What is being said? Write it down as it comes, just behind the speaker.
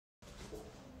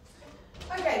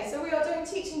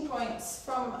points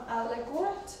from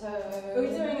Allegretto. Are we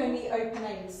doing only open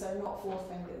A's, so not fourth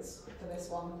fingers for this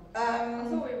one? I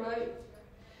thought we wrote.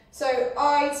 So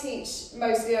I teach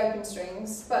mostly open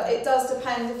strings, but it does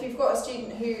depend. If you've got a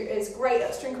student who is great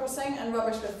at string crossing and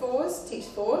rubbish with fours, teach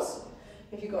fours.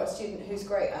 If you've got a student who's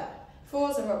great at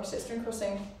fours and rubbish at string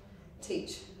crossing,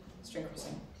 teach string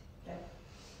crossing. Okay.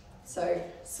 So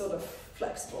sort of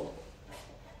flexible.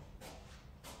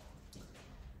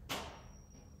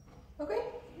 Okay,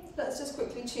 let's just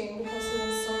quickly tune because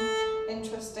there's some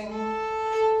interesting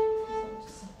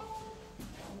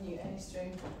new A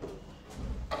string.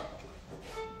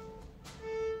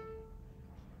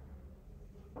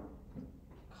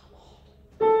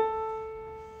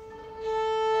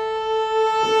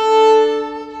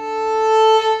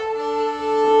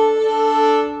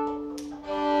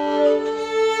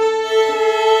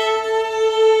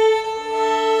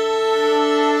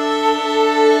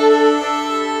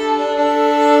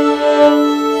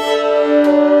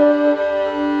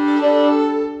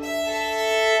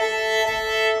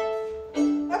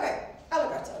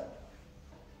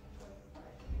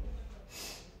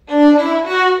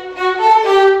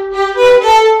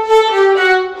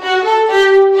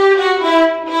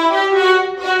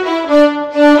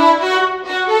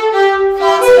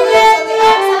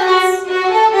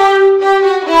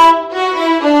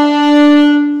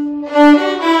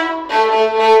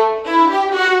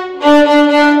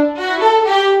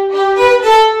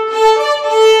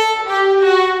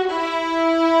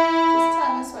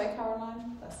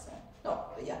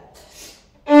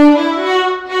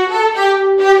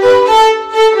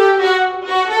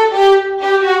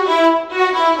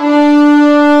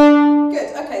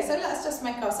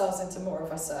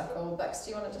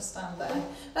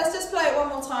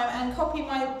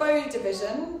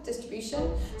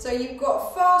 Distribution. So you've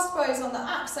got fast bows on the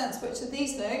accents, which are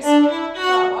these notes.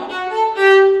 That one.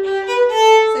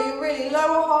 So you're really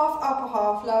lower half, upper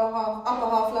half, lower half, upper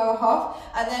half, lower half.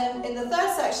 And then in the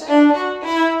third section,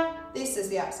 this is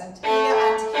the accent. Here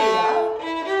and here.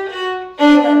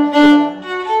 Here and here.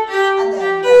 And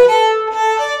then there.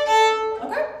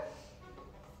 Okay?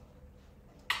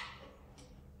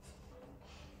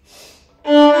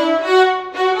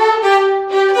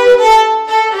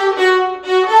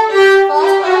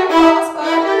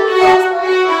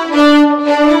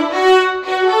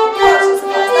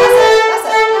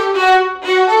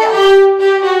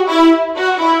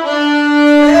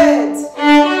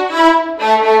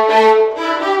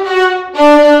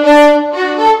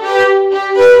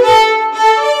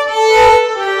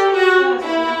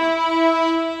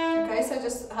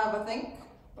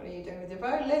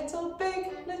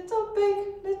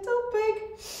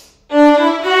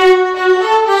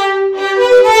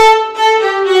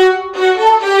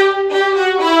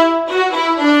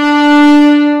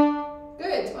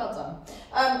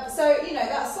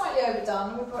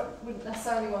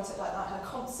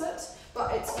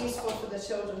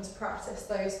 Practice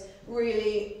those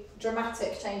really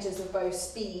dramatic changes of bow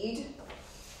speed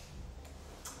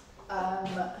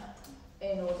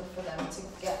in order for them to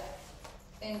get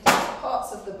into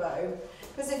parts of the bow.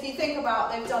 Because if you think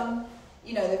about, they've done,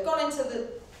 they've gone into the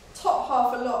top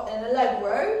half a lot in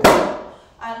Allegro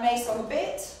and meso a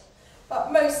bit,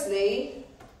 but mostly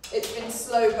it's been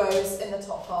slow bows in the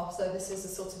top half. So this is a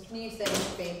sort of new thing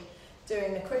to be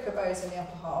doing the quicker bows in the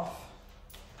upper half.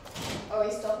 Are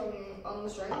we stopping on the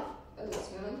string as it's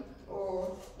going,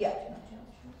 or? Yeah.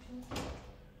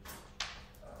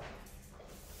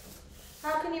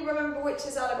 How can you remember which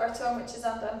is Allegretto and which is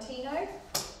Andantino?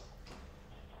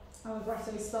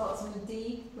 Allegretto starts on a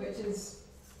D, which is...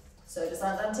 So does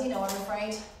Andantino, I'm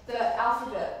afraid. The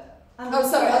alphabet.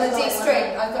 Oh, sorry, on the D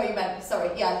string. I thought you meant,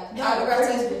 sorry, yeah. No,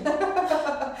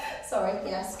 Allegretto. Sorry,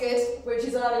 yes, good. Which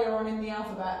is earlier on in the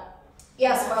alphabet.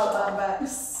 Yes, well done,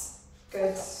 Bex.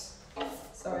 Good.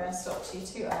 Sorry, I stopped you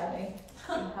too early.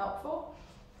 Helpful.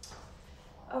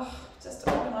 Oh, just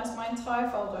organised my entire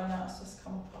folder and now it's just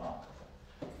come apart.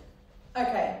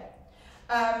 Okay.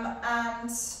 And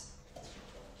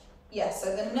yes,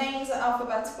 so the names are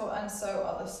alphabetical and so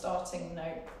are the starting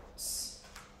notes.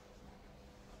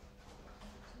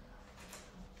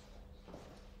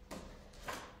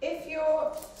 If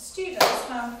your students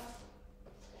have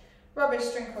rubbish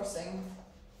string crossing,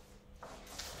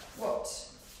 what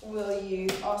will you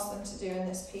ask them to do in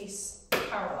this piece,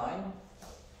 Caroline?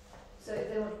 So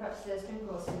if they want to practice their string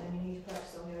crossing, then you need to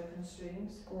practice on the open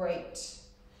strings. Great.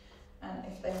 And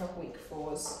if they have weak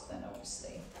fours, then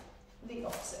obviously the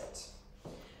opposite.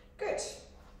 Good.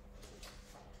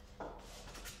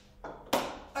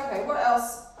 Okay, what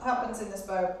else happens in this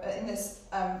bow,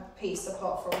 piece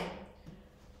apart from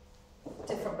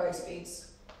different bow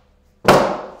speeds?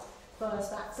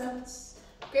 First accents.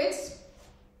 Good.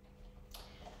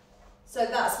 So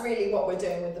that's really what we're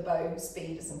doing with the bow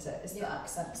speed, isn't it? Is the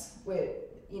accents. We're,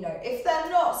 you know, if they're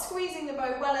not squeezing the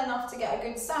bow well enough to get a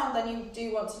good sound, then you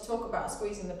do want to talk about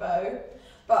squeezing the bow.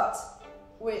 But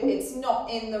it's not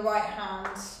in the right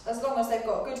hand. As long as they've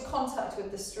got good contact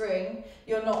with the string,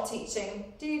 you're not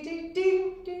teaching do do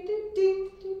do do do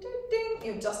do do do do.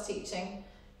 You're just teaching,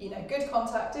 you know, good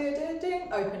contact, do do do,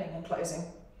 opening and closing.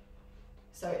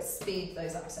 So it's speed.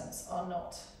 Those accents are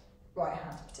not right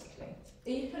hand particularly.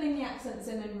 Are you putting the accents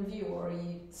in review, or are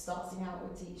you starting out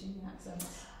with teaching the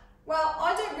accents? Well,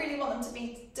 I don't really want them to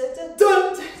be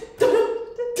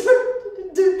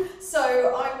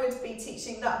so I would be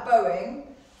teaching that bowing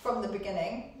from the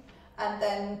beginning, and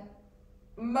then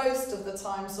most of the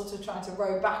time sort of trying to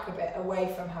row back a bit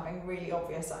away from having really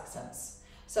obvious accents.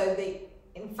 So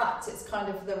in fact, it's kind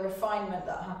of the refinement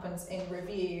that happens in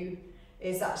review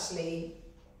is actually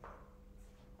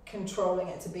controlling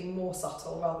it to be more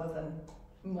subtle rather than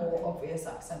more obvious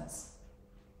accents.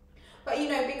 But you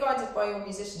know, be guided by your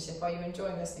musicianship. Are you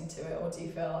enjoying listening to it, or do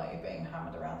you feel like you're being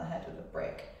hammered around the head with a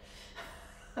brick?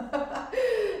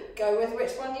 Go with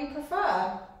which one you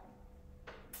prefer.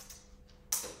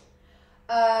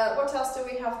 What else do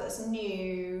we have that's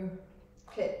new,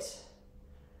 Kit?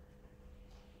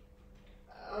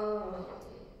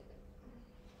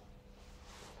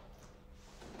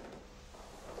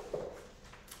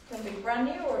 It can be brand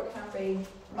new, or it can be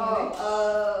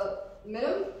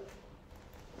Minimum?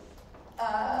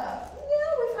 Yeah,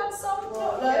 we've had some,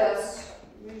 not Yeah, loads.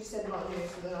 you just said not new,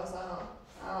 so then I was like,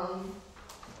 oh.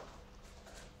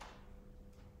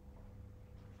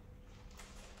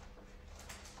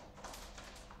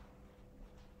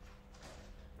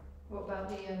 What about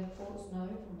the pause? No,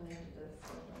 from the end of the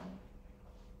front.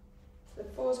 The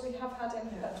pause we have had in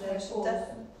Yeah, graduation, pause.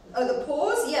 definitely. Oh, the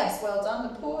pause? Yes, well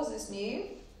done. The pause is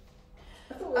new.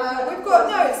 I thought We've got,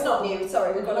 no, it's not new,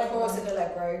 sorry, we've got a pause in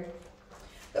Allegro.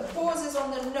 The pause is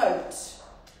on the note,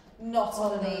 not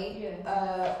on the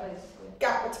basically.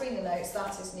 gap between the notes,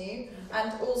 that is new.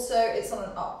 And also it's on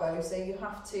an up bow, so you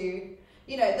have to,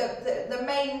 you know, the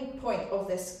main point of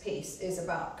this piece is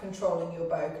about controlling your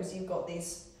bow, because you've got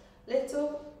these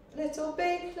little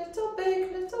big, little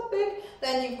big, little big.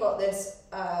 Then you've got this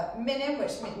minim,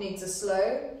 which needs a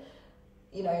slow,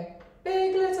 you know,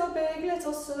 big, little,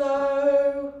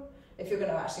 slow. If you're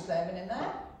going to actually play a minim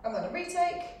there, I'm going to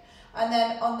retake. And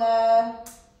then on the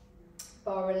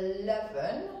bar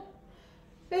 11,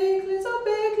 big, little,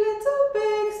 big,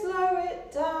 slow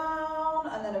it down.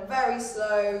 And then a very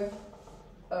slow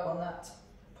bow on that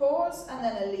pause, and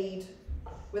then a lead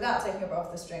without taking a bow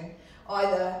off the string.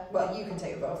 Either, well, you can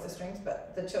take a bow off the strings,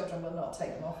 but the children will not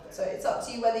take them off. So it's up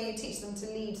to you whether you teach them to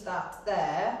lead that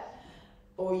there,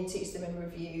 or you teach them in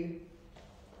review.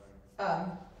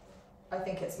 I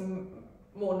think it's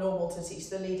more normal to teach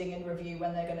the leading in review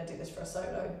when they're going to do this for a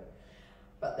solo.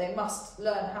 But they must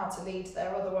learn how to lead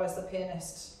there, otherwise the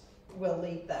pianist will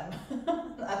lead them.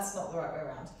 That's not the right way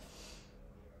around.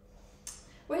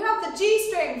 We have the G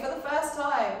string for the first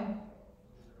time.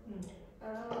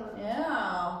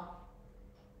 Yeah.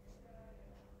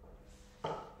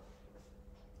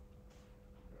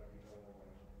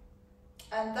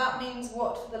 And that means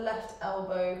what for the left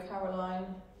elbow,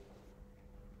 Caroline?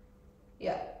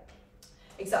 Yeah,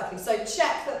 exactly. So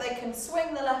check that they can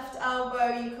swing the left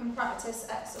elbow. You can practice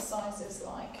exercises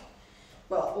like,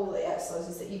 well, all the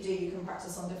exercises that you do, you can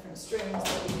practice on different strings,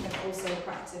 but you can also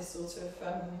practice sort of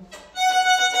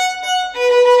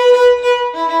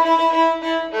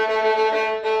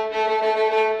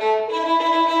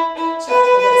check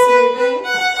that it's moving,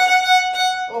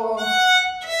 or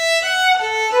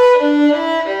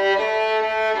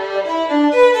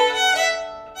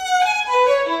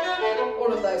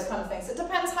all of those kind of things. It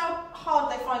depends how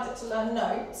hard they find it to learn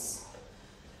notes.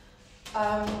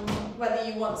 Whether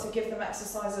you want to give them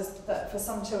exercises that for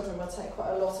some children will take quite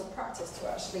a lot of practice to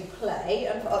actually play,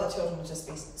 and for other children will just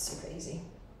be super easy.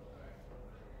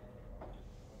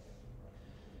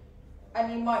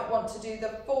 And you might want to do the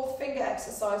fourth finger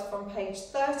exercise from page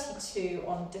 32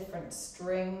 on different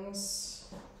strings.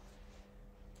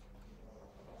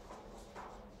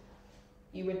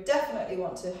 You would definitely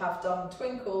want to have done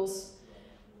twinkles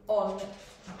on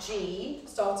G,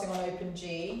 starting on open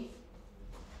G,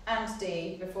 and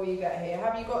D before you get here.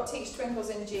 Have you got teach twinkles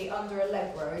in G under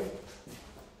Allegro?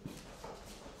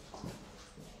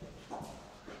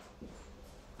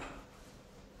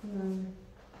 No.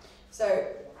 So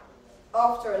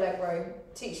after Allegro,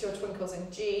 teach your twinkles in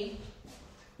G.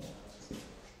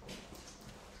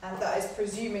 And that is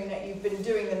presuming that you've been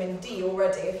doing them in D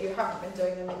already. If you haven't been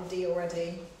doing them in D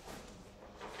already,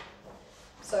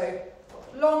 So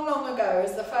long, long ago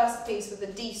is the first piece with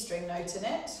a D string note in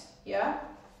it, yeah?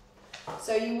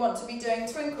 So you want to be doing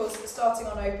twinkles starting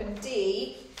on open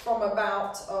D from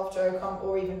about after O Come,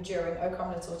 or even during O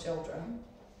Come Little Children.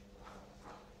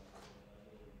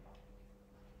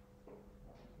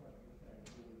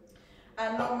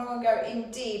 And long, long ago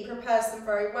in D prepares them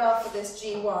very well for this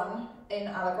G1 in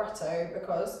Allegretto,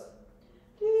 because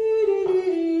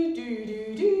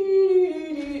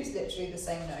it's literally the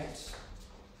same note.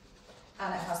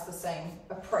 And it has the same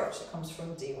approach that comes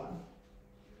from D1.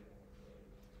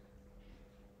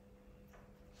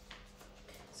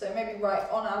 So maybe write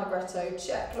on Allegretto,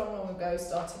 check long, long ago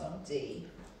starting on D.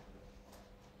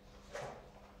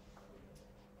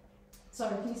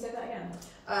 Sorry, can you say that again?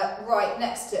 Right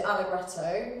next to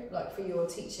Allegretto, like for your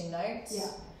teaching notes, Yeah.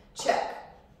 check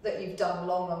that you've done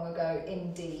long, long ago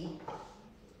in D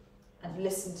and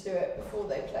listen to it before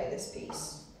they play this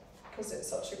piece, because it's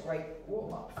such a great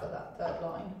warm-up for that third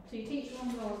line. So you teach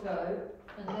long, long ago,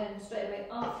 and then straight away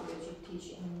afterwards you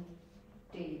teach it in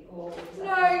D, or is that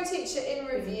No, you teach it in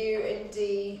review in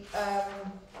D,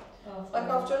 like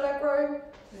after Allegro,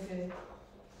 Okay.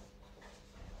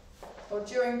 or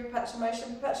during perpetual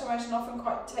motion. Perpetual motion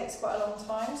often takes quite a long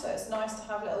time, so it's nice to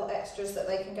have little extras that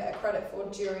they can get a credit for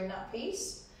during that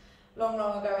piece. Long,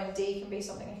 long ago in D can be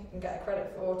something you can get a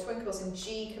credit for. Twinkles in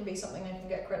G can be something they can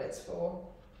get credits for.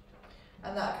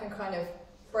 And that can kind of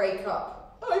break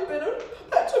up, I've been on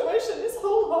perpetual motion this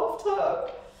whole half term,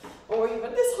 or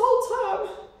even this whole term.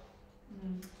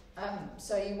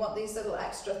 So you want these little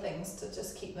extra things to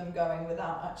just keep them going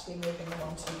without actually moving them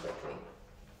on too quickly.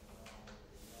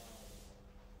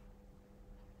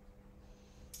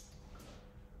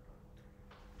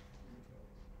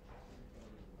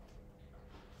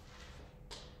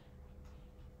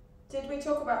 Did we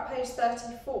talk about page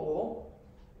 34?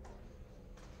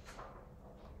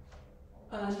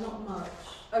 Not much.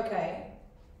 Okay.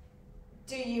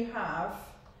 Do you have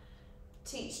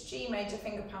teach G major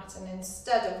finger pattern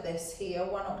instead of this here,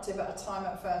 one octave at a time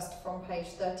at first from page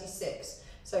 36?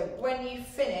 So when you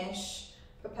finish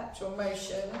perpetual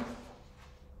motion,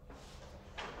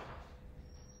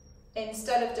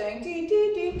 instead of doing do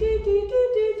do do do do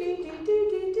do do do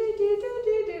do do do do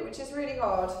do do, which is really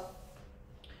hard,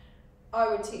 I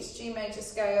would teach G major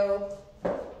scale,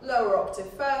 lower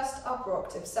octave first, upper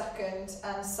octave second,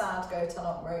 and sad go to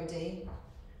not rodi.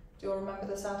 Do you all remember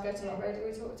the sad go to not rodi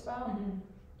we talked about? Mm-hmm.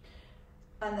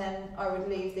 And then I would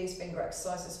leave these finger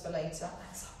exercises for later,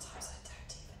 and sometimes I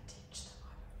don't even teach them,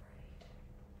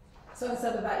 I'm afraid. So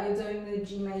instead of that, you're doing the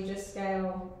G major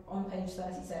scale on page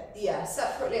 36? Yeah,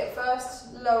 separately at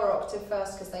first, lower octave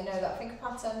first because they know that finger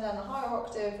pattern, then the higher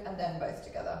octave, and then both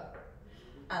together.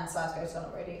 And sad go to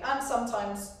not rodi. And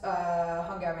sometimes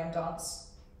Hungarian dance.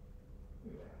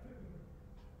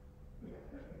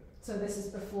 So this is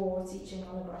before teaching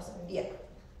Allegretto? Yeah.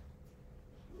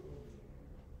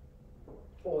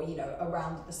 Or, you know,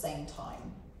 around the same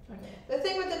time. Okay. The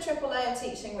thing with the triple layer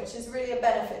teaching, which is really a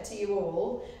benefit to you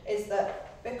all, is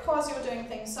that because you're doing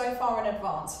things so far in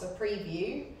advance for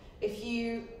preview, if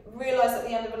you realise at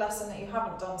the end of a lesson that you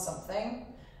haven't done something,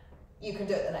 you can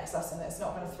do it the next lesson. It's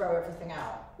not going to throw everything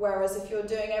out. Whereas if you're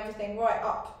doing everything right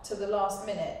up to the last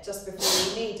minute, just before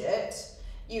you need it,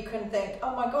 you can think,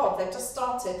 oh my God, they've just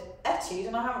started etude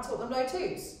and I haven't taught them low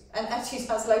twos. And etude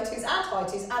has low twos and high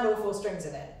twos and all four strings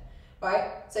in it,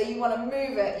 right? So you want to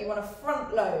move it, you want to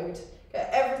front load, get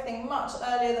everything much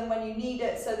earlier than when you need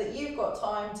it so that you've got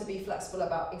time to be flexible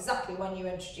about exactly when you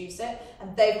introduce it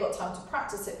and they've got time to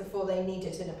practice it before they need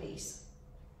it in a piece.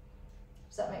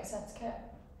 Does that make sense, Kate?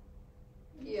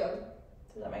 Yeah.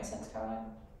 Does that make sense,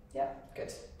 Caroline? Yeah,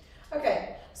 good.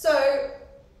 Okay, so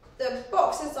the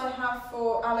boxes I have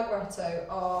for Allegretto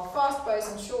are fast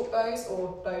bows and short bows,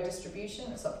 or bow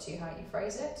distribution. It's up to you how you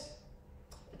phrase it.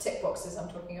 The tick boxes I'm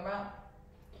talking about.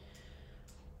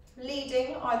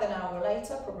 Leading, either now or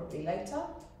later, probably later.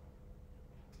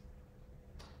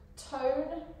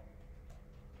 Tone.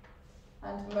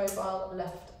 And mobile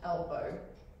left elbow.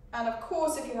 And of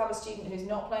course, if you have a student who's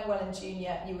not playing well in tune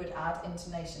yet, you would add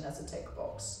intonation as a tick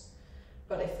box.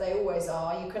 But if they always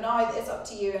are, you can either, it's up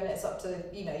to you and it's up to,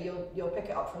 you know, you'll pick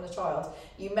it up from the child.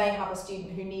 You may have a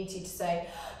student who needs you to say,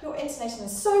 your intonation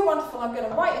is so wonderful, I'm going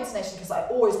to write intonation because I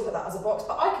always put that as a box,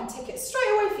 but I can tick it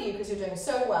straight away for you because you're doing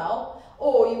so well.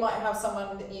 Or you might have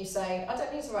someone that you say, I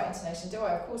don't need to write intonation, do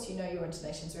I? Of course you know your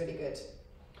intonation's really good.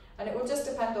 And it will just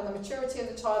depend on the maturity of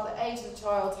the child, the age of the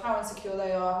child, how insecure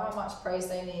they are, how much praise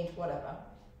they need, whatever.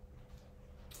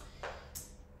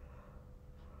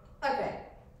 Okay.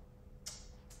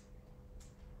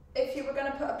 If you were going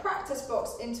to put a practice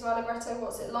box into Allegretto,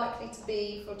 what's it likely to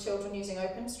be for children using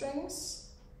open strings?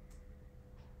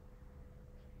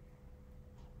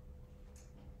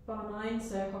 bar 9,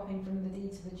 so hopping from the D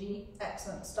to the G.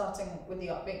 Excellent, starting with the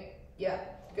upbeat. Yeah,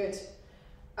 good.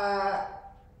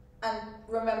 And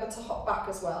remember to hop back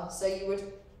as well. So you would,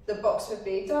 the box would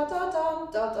be da da dum,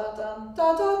 da da dum,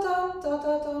 da da dum, da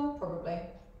da dum, probably.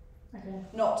 Okay.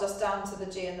 Not just down to the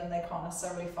G and then they can't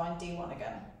necessarily find D1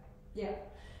 again. Yeah.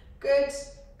 Good.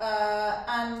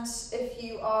 And if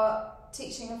you are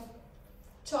teaching a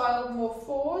child more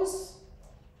fours,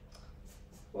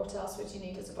 what else would you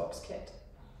need as a box kit?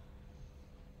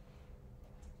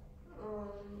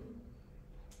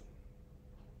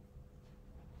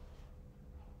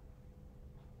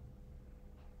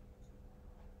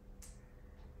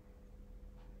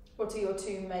 What are your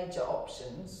two major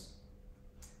options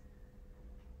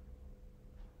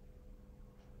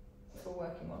for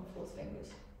working on fourth fingers?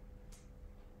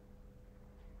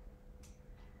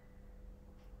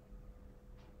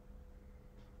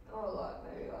 Oh,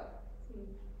 like maybe like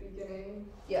beginning.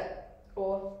 Yeah,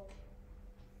 or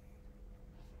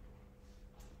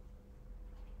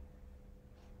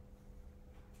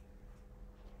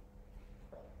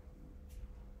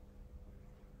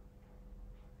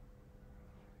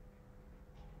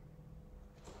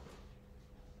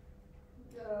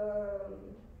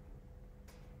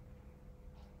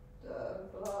the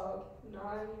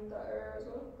 9, that area as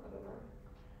well. I don't know.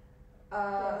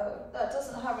 that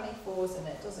doesn't have any fours in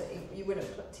it, does it? You wouldn't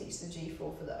teach the G4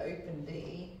 for the open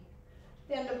D.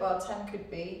 The end of bar 10 could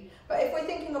be. But if we're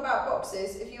thinking about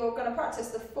boxes, if you're going to practice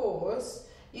the fours,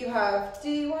 you have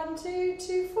D1, 2,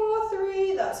 2, 4,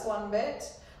 3, that's one bit.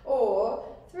 Or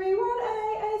 3, 1,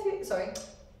 A, 3, sorry.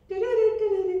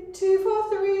 2, 4,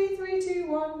 3, 3, 2,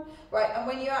 1. Right, and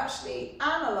when you actually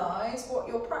analyse what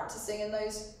you're practicing in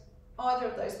those, either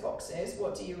of those boxes,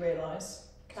 what do you realise?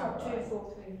 Caroline? 2,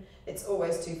 4, 3. It's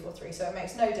always 2, 4, 3, so it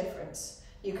makes no difference.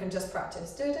 You can just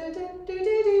practice do do do do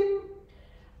do do,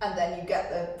 and then you get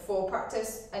the 4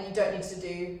 practice, and you don't need to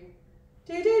do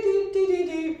do do do do do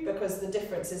do because the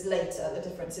difference is later. The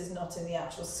difference is not in the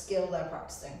actual skill they're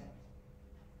practicing.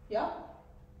 Yeah.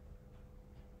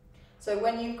 So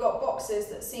when you've got boxes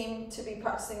that seem to be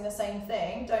practicing the same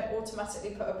thing, don't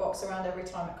automatically put a box around every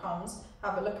time it comes.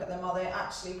 Have a look at them. Are they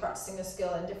actually practicing a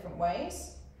skill in different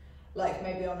ways? Like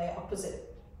maybe on the opposite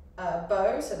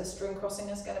bow, so the string crossing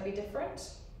is going to be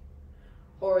different?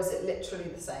 Or is it literally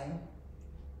the same?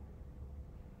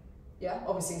 Yeah,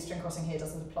 obviously the string crossing here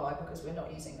doesn't apply because we're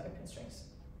not using open strings.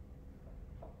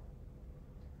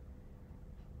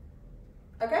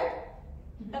 Okay?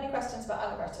 Any questions about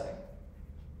Allegretto?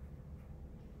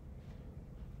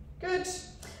 Good.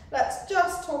 Let's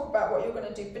just talk about what you're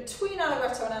going to do between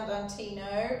Allegretto and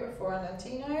Andantino. Before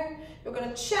Andantino, you're going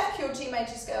to check your G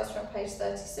major scales from page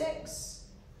 36.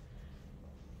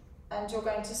 And you're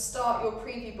going to start your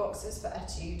preview boxes for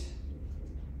Etude.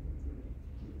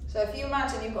 So if you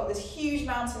imagine you've got this huge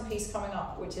mountain piece coming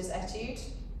up, which is Etude,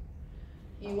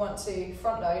 you want to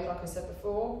front load, like I said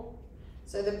before.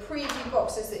 So the preview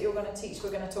boxes that you're going to teach,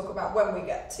 we're going to talk about when we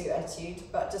get to Etude,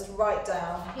 but just write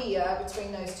down here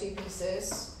between those two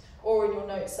pieces, or in your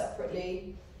notes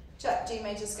separately, check G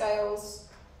major scales,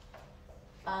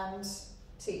 and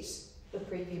teach the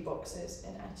preview boxes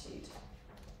in Etude.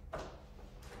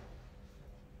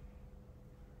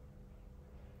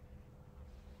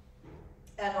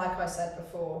 And like I said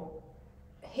before,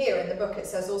 here in the book it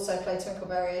says also play twinkle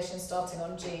variations starting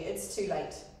on G. It's too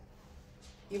late.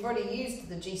 You've already used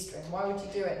the G string. Why would you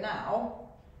do it now?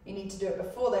 You need to do it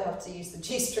before they have to use the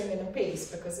G string in a piece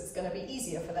because it's going to be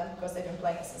easier for them because they've been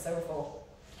playing it since they were 4.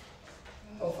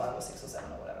 Or 5 or 6 or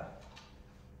 7 or whatever.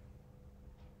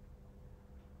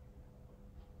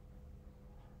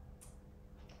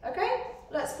 Okay,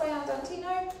 let's play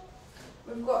Andantino.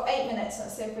 We've got 8 minutes.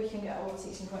 Let's see if we can get all the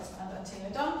teaching points for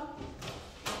Andantino done.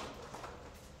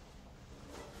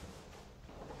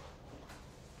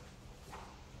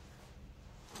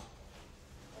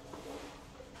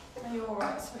 Are you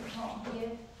alright, sweetheart?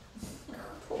 Yeah.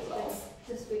 Poor love.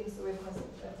 Just being the way present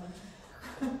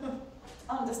bedtime.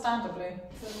 Understandably.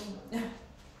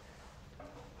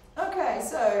 Okay,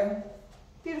 so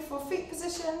beautiful feet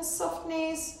positions, soft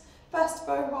knees, best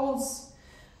bow holds,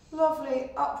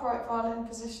 lovely upright violin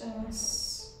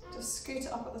positions. Just scoot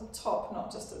it up at the top,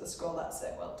 not just at the scroll. That's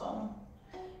it. Well done.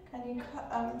 Can you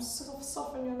sort of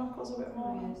soften your knuckles a bit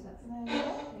more? Oh, yes, that's There you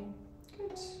go.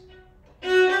 Good.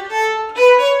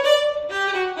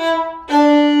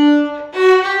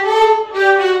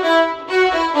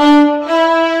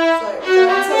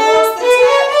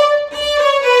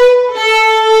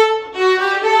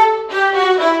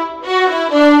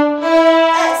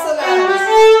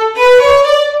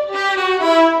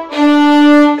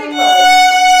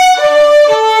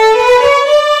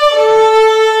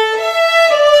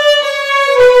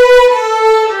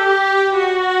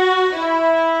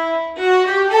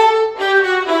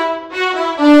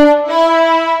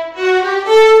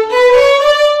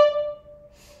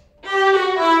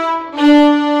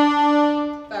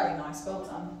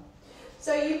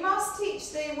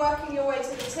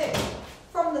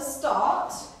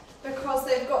 start because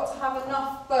they've got to have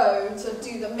enough bow to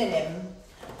do the minim,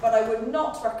 but I would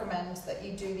not recommend that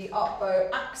you do the up bow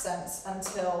accents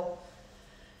until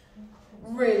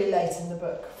really late in the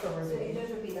book for So you review.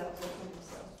 don't repeat that for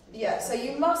yourself. Yeah, so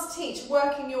you must teach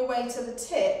working your way to the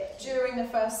tip during the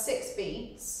first 6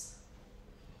 beats,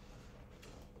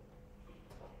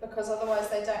 because otherwise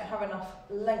they don't have enough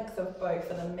length of bow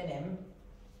for the minim.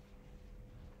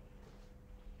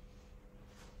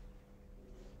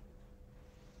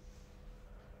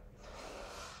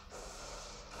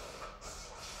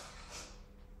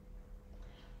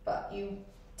 But you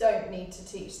don't need to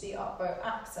teach the up bow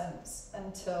accents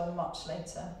until much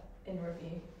later in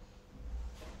review.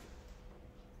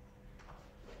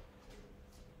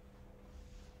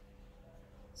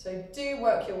 So do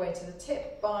work your way to the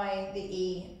tip by the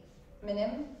E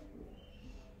minim.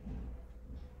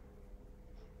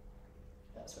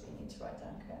 That's what you need to write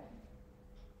down, okay?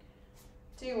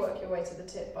 Do work your way to the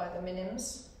tip by the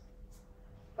minims,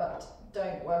 but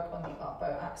don't work on the up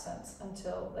bow accents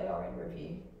until they are in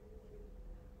review.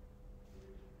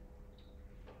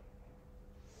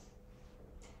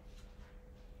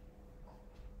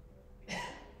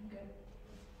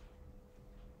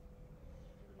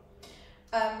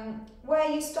 Where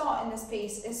you start in this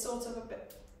piece is sort of a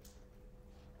bit...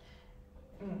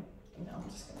 no, I'm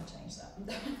just going to change that.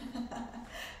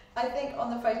 I think on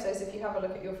the photos, if you have a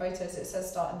look at your photos, it says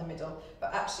start in the middle,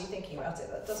 but actually thinking about it,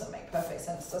 that doesn't make perfect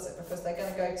sense, does it? Because they're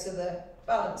going to go to the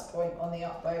balance point on the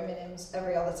up bow minims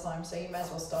every other time, so you may as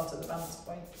well start at the balance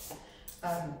point,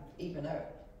 even though it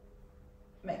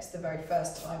makes the very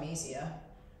first time easier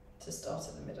to start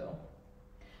at the middle.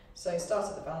 So start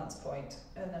at the balance point,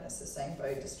 and then it's the same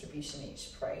bow distribution each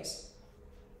phrase.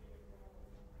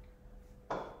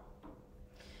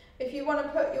 If you want to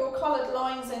put your coloured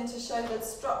lines in to show the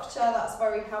structure, that's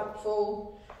very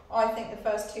helpful. I think the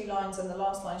first 2 lines and the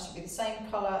last line should be the same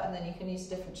colour, and then you can use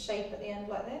a different shape at the end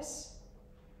like this.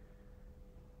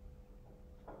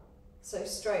 So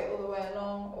straight all the way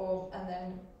along, and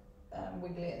then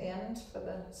wiggly at the end for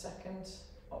the second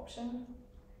option.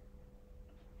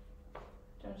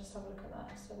 Do you want to just have a look at that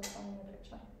instead of finding the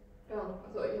picture? Oh, I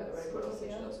thought you had a very good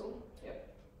picture, that's all. Yep.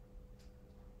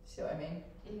 See what I mean?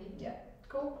 Mm-hmm. Yeah,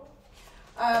 cool.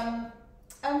 And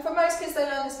for most kids, they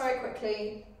learn this very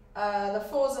quickly. The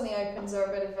 4s and the opens are a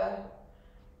bit of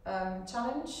a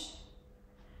challenge.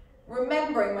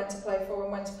 Remembering when to play 4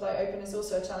 and when to play open is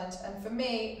also a challenge. And for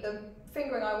me, the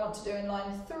fingering I want to do in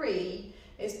line 3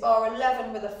 is bar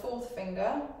 11 with a 4th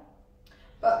finger,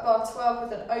 but bar 12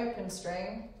 with an open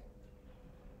string.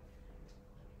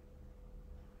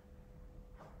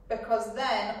 Because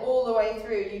then all the way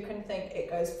through you can think it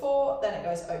goes 4, then it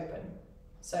goes open.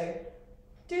 So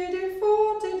do do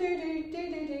 4, do do do do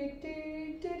do do do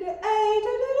do do A,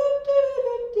 do do do do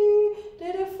do do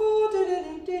do 4, do do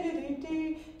do do do do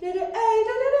do do A,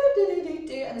 do do do do do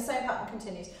do, and the same pattern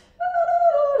continues. 4,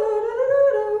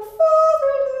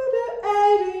 3, A,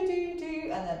 do do do,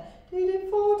 and then do do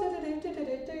 4, do do do do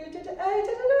do do do do A,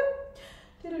 do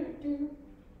do do do do.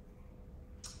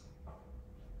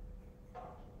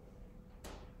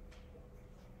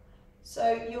 So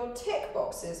your tick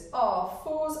boxes are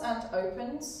 4s and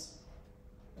opens.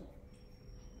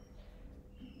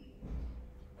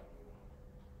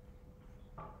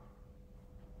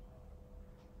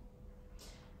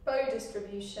 Bow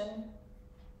distribution.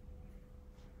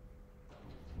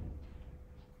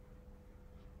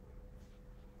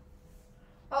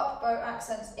 Up bow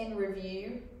accents in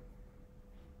review.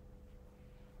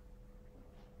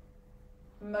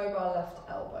 Mobile left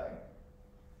elbow.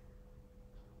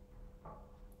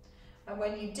 And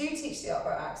when you do teach the up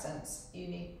bow accents, you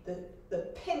need the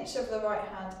pinch of the right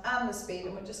hand and the speed,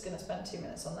 and we're just going to spend 2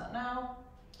 minutes on that now.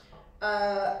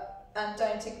 And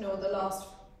don't ignore the last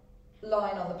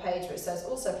line on the page where it says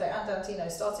also play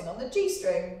Andantino starting on the G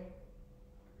string,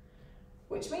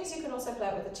 which means you can also play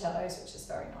it with the cellos, which is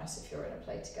very nice if you're in a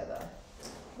play together.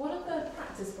 What are the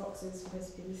practice boxes for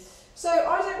this piece? So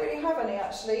I don't really have any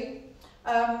actually.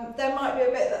 There might be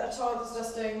a bit that a child is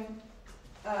just doing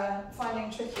finding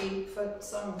tricky for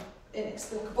some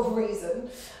inexplicable reason,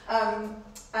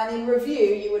 and in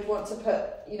review you would want to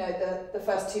put, you know, the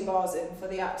first 2 bars in for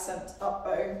the accent up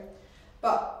bow,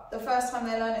 but the first time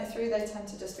they learn it through they tend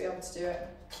to just be able to do it.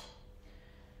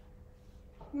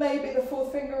 Maybe the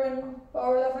 4th finger in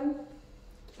bar 11,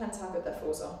 depends how good their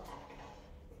 4s are.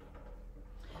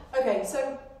 Okay,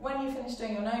 so when you finish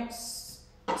doing your notes,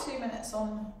 2 minutes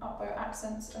on up bow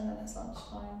accents, and then it's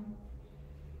lunchtime.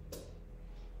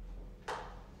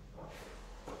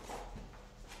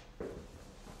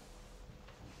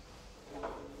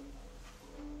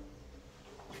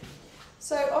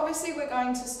 So obviously we're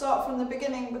going to start from the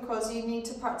beginning because you need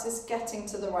to practice getting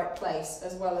to the right place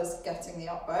as well as getting the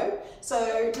up bow.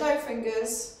 So no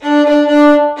fingers.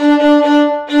 Stop.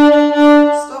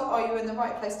 Are you in the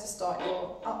right place to start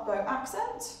your up bow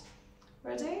accent?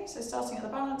 Ready? So starting at the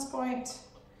balance point.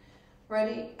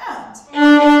 Ready, and. Freeze.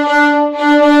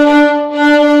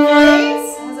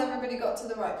 Has everybody got to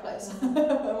the right place? One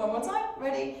more time.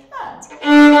 Ready, and.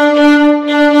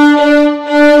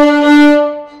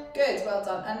 Good, well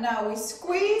done. And now we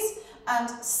squeeze and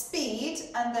speed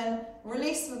and then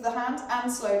release with the hand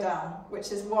and slow down,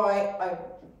 which is why I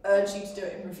urge you to do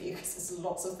it in review because there's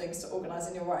lots of things to organise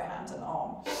in your right hand and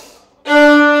arm.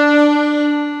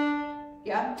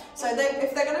 Yeah, so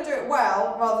if they're going to do it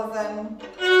well, rather than,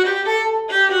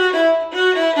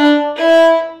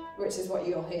 which is what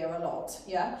you'll hear a lot,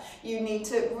 yeah, you need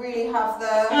to really have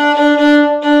the,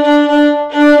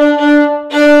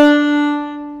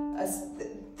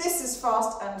 this is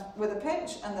fast and with a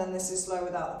pinch, and then this is slow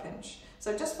without the pinch.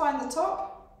 So just find the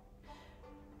top,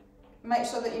 make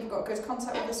sure that you've got good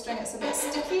contact with the string, it's a bit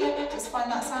sticky, just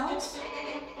find that sound,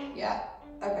 yeah,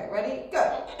 okay, ready,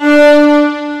 go.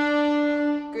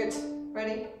 Good.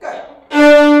 Ready? Go.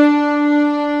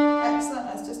 Excellent.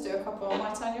 Let's just do a couple on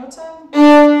my turn, your turn.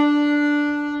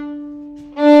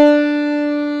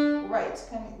 Great.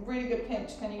 Really good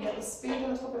pinch. Can you get the speed a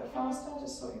little bit faster?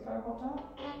 Just sort your bow hold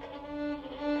out.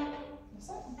 That's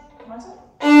it. My turn.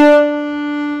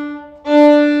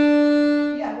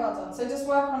 Yeah, well done. So just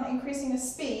work on increasing the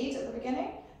speed at the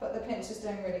beginning, but the pinch is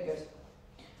doing really good.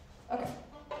 Okay.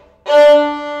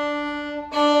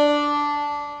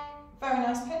 Very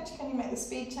nice pinch. Can you make the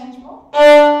speed change more?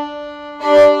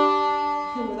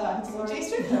 Without hitting the G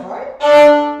string, alright.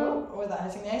 Oh, without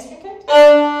hitting the A string, Kate.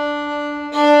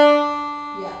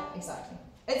 Yeah, exactly.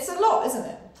 It's a lot, isn't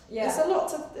it? Yeah. It's a lot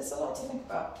to think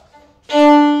about.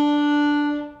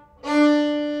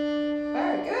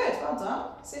 Very good. Well done.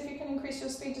 See if you can increase your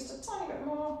speed just a tiny bit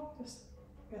more. Just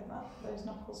get those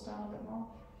knuckles down a bit more.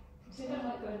 So you don't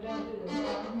like going down, do they?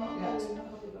 Not yet.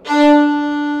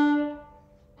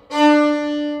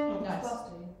 Nice.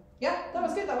 Yeah, that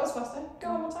was good. That was faster. Go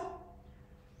one more time.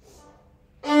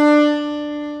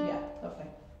 Yeah, lovely.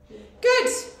 Good.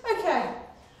 Okay.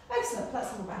 Excellent. Let's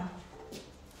have a bow.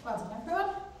 Well done,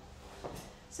 everyone.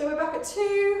 So we're back at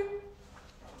 2.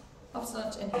 Off to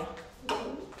lunch in here.